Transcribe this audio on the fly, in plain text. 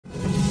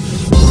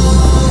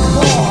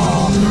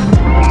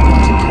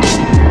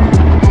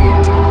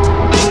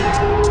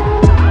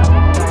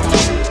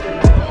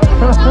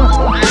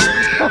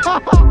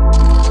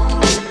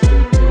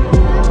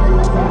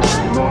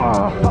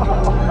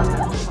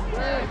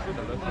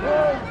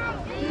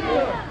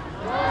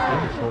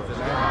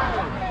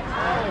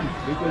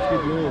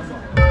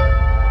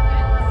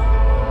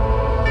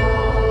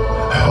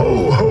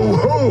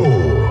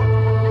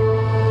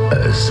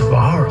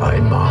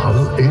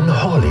in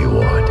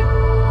Hollywood.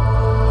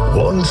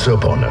 Once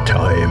upon a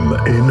time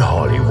in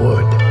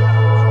Hollywood.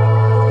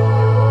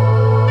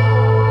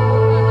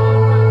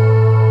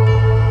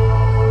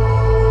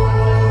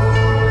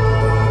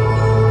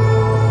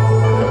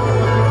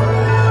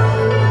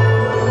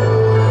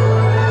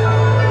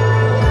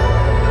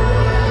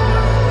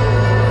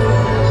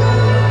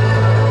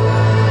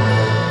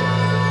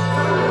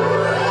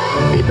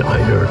 In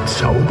einer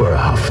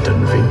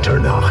zauberhaften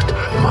Winternacht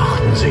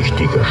machten sich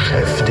die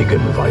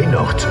geschäftigen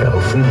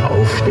Weihnachtselfen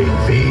auf den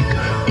Weg,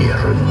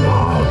 ihren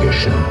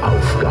magischen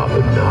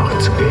Aufgaben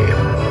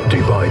nachzugehen.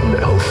 Die beiden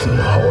Elfen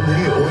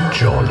Holly und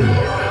Jolly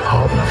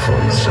haben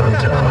von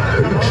Santa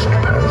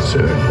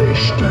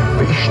höchstpersönlich die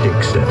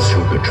wichtigste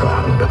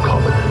zugetragen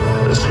bekommen.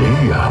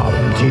 Sie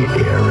haben die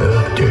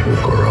Ehre, den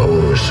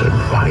großen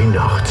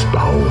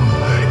Weihnachtsbaum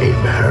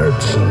im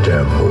Herzen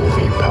der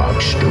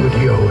Moviepark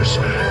Studios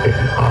in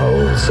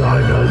all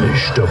seiner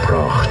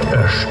Lichterpracht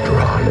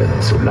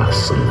erstrahlen zu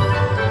lassen.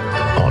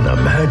 On a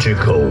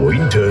magical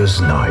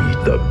winter's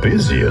night, the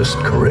busiest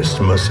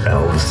Christmas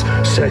elves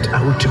set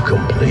out to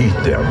complete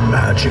their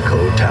magical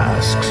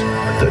tasks.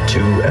 The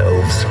two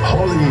elves,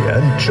 Holly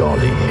and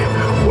Jolly,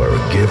 were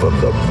given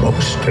the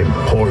most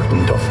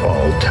important of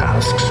all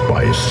tasks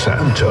by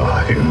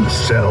Santa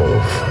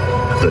himself.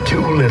 The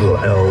two little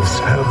elves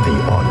have the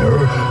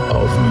honor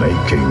of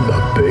making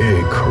the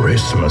big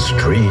Christmas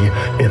tree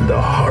in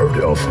the heart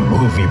of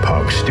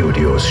Moviepark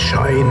Studios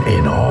shine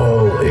in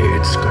all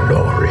its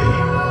glory.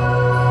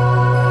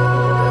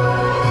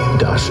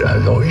 Das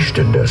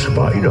Erleuchten des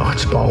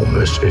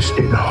Weihnachtsbaumes ist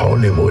in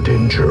Hollywood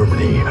in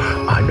Germany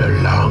eine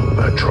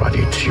lange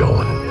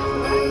Tradition.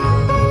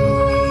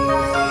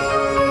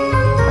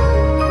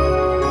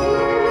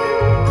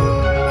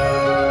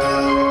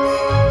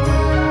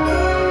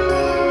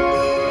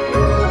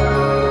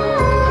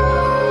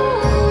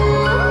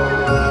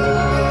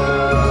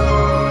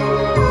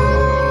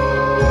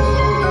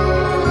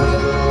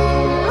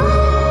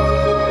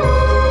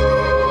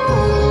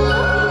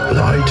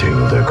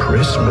 The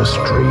Christmas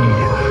tree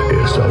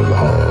is a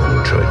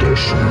long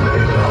tradition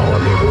in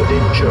Hollywood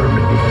in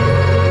Germany.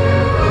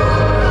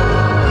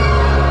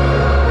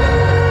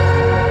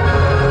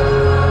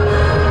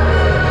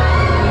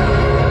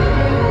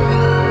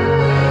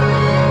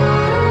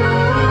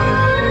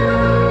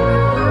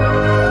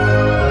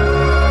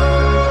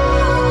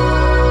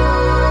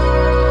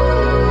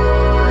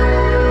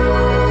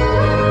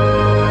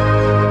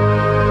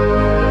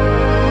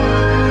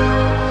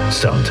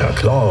 Santa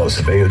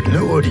Claus wählt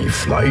nur die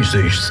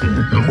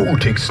fleißigsten,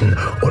 mutigsten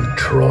und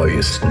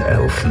treuesten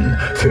Elfen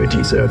für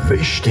diese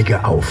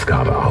wichtige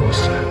Aufgabe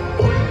aus.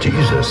 Und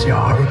dieses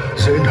Jahr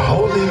sind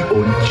Holly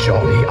und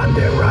Jolly an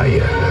der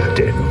Reihe,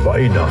 den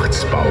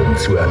Weihnachtsbaum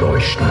zu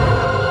erleuchten.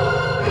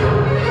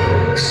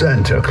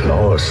 Santa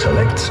Claus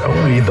selects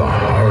only the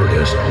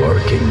hardest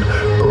working,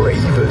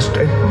 bravest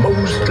and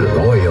most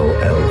loyal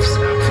elves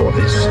for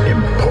this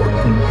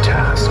important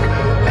task.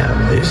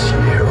 And this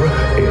year,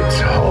 it's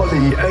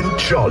Holly and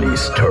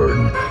Jolly's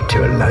turn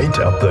to light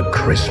up the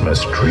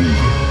Christmas tree.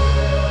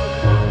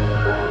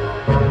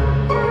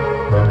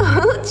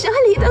 Oh,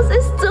 Jolly, das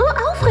ist so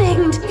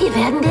aufregend. Wir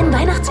werden den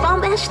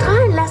Weihnachtsbaum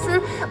erstrahlen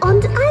lassen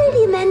und all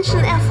die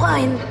Menschen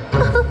erfreuen.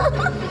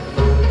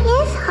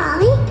 Yes,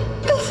 Holly.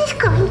 This is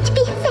going to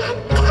be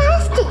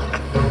fantastic.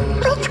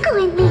 Let's go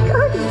and make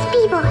all these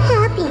people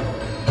happy.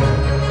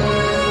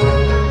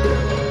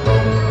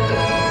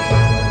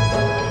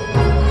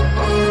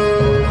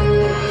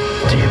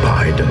 Die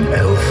beiden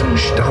Elfen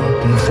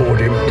standen vor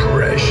dem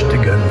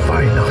prächtigen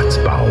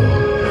Weihnachtsbaum.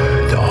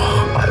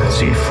 Doch als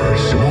sie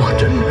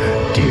versuchten,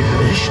 die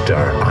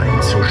Lichter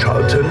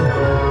einzuschalten,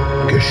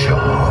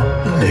 geschah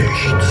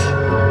nichts.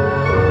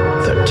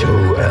 The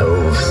two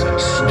elves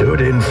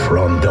stood in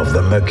front of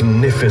the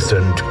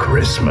magnificent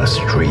Christmas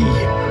tree,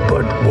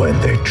 but when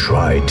they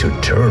tried to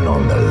turn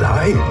on the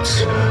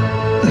lights,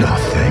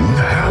 nothing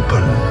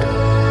happened.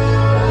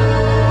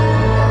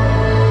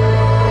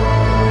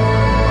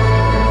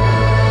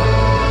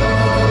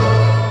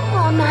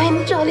 Oh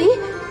nein, Jolly,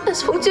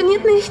 es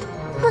funktioniert nicht.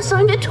 Was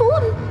sollen wir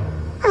tun?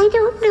 I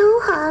don't know,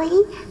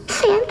 Holly.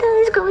 Santa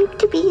is going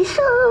to be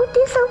so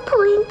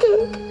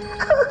disappointed.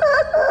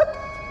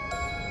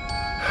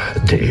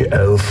 Die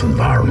Elfen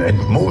waren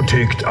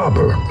entmutigt,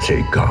 aber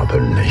sie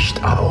gaben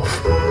nicht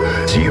auf.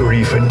 Sie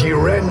riefen die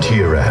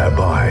Rentiere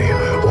herbei,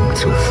 um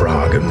zu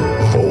fragen,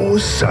 wo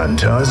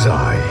Santa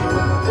sei.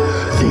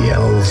 The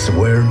elves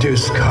were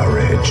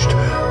discouraged,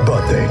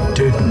 but they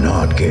did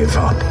not give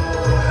up.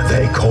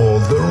 They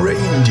called the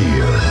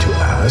reindeer to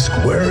ask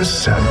where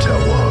Santa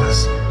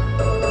was.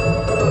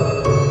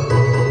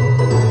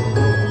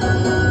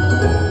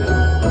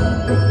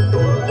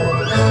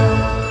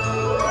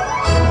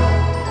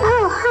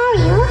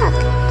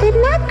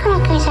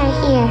 Nutcrackers are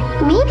here.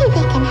 Maybe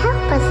they can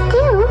help us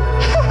too.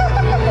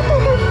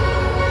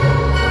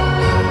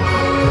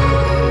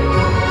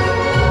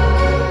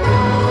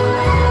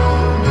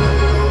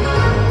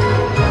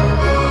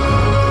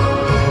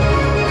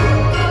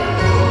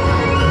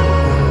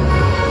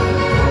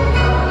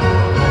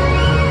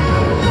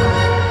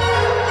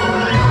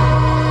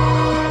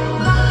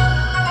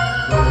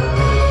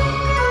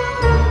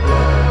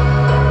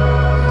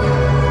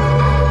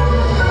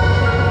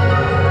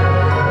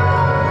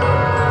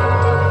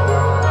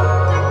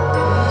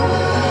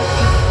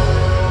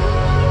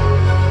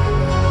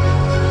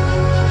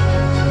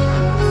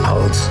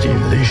 Als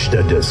die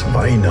Lichter des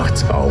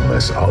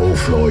Weihnachtsbaumes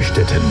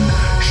aufleuchteten,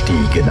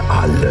 stiegen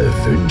alle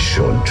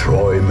Wünsche und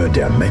Träume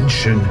der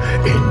Menschen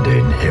in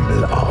den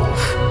Himmel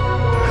auf.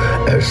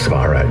 Es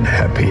war ein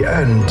Happy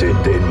End in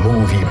den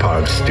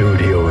Moviepark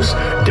Studios,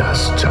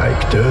 das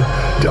zeigte,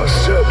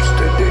 dass selbst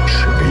in den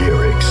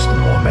schwierigsten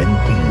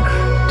Momenten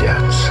der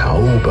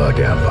Zauber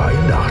der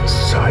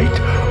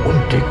Weihnachtszeit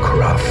und die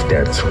Kraft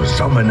der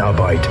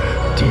Zusammenarbeit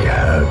die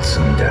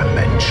Herzen der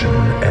Menschen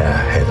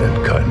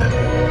erhellen können.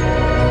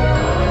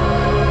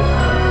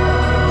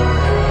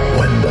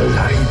 When the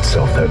lights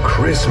of the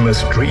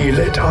Christmas tree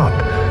lit up,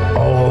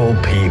 all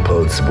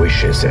people's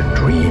wishes and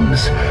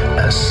dreams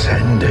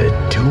ascended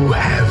to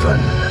heaven.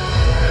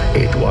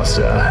 It was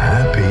a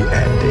happy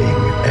ending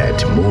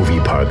at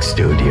Moviepark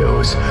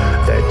Studios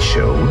that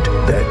showed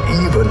that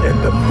even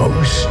in the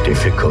most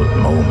difficult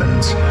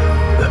moments,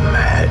 the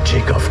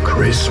magic of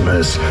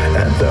Christmas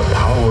and the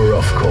power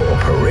of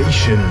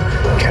cooperation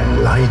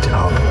can light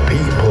up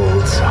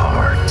people's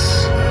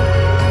hearts.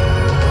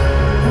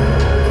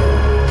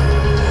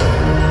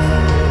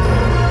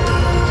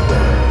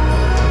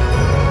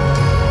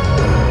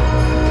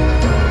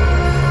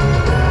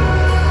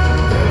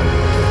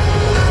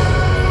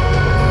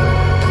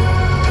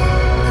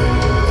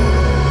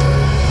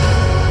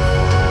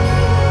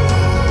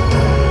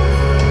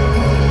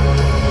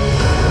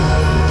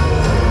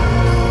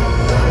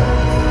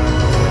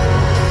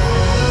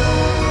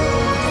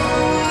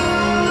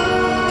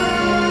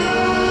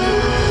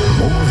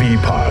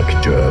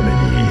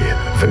 Germany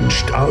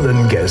wünscht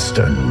allen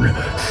Gästen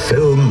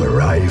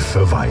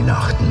filmreife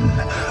Weihnachten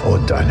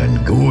und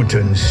einen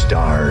guten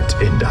Start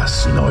in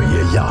das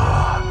neue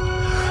Jahr.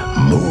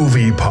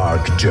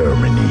 Moviepark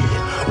Germany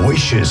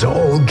wishes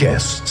all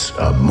guests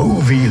a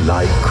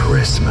movie-like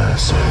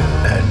Christmas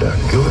and a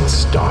good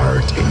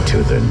start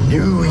into the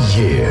new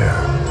year.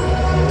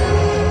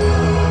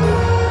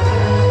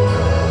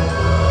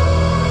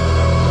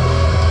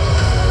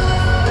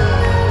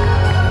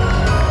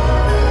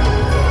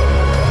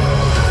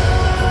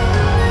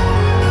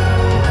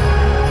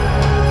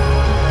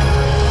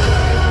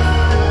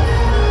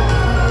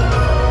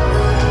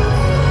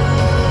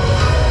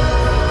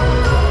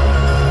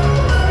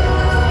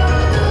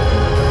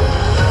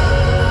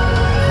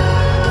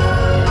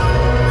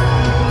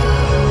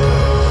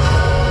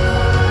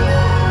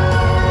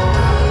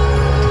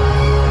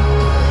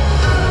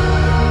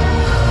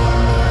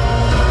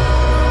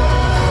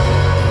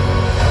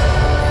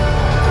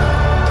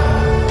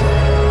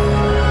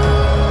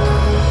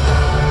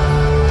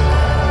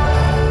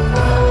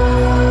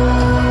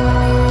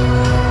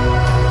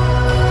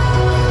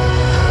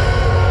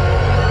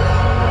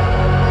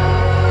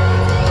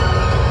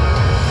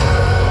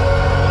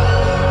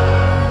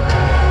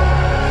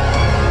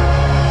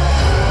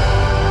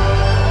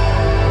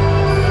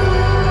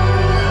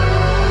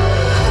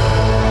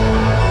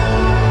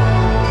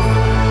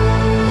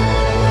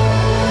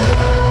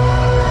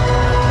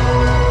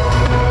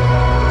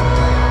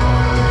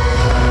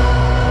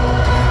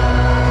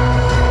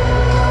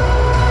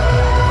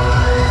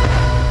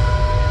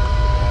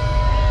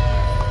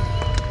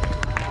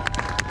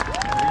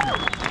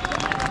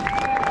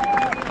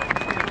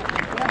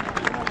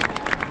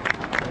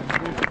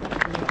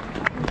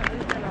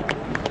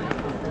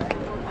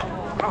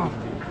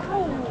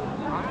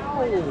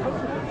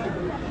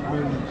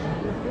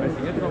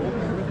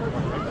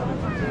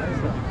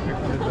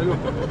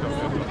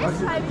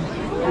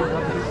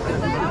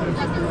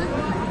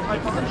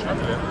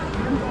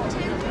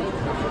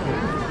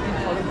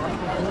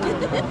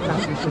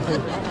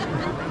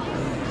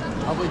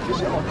 Aber ich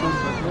will ja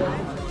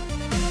auch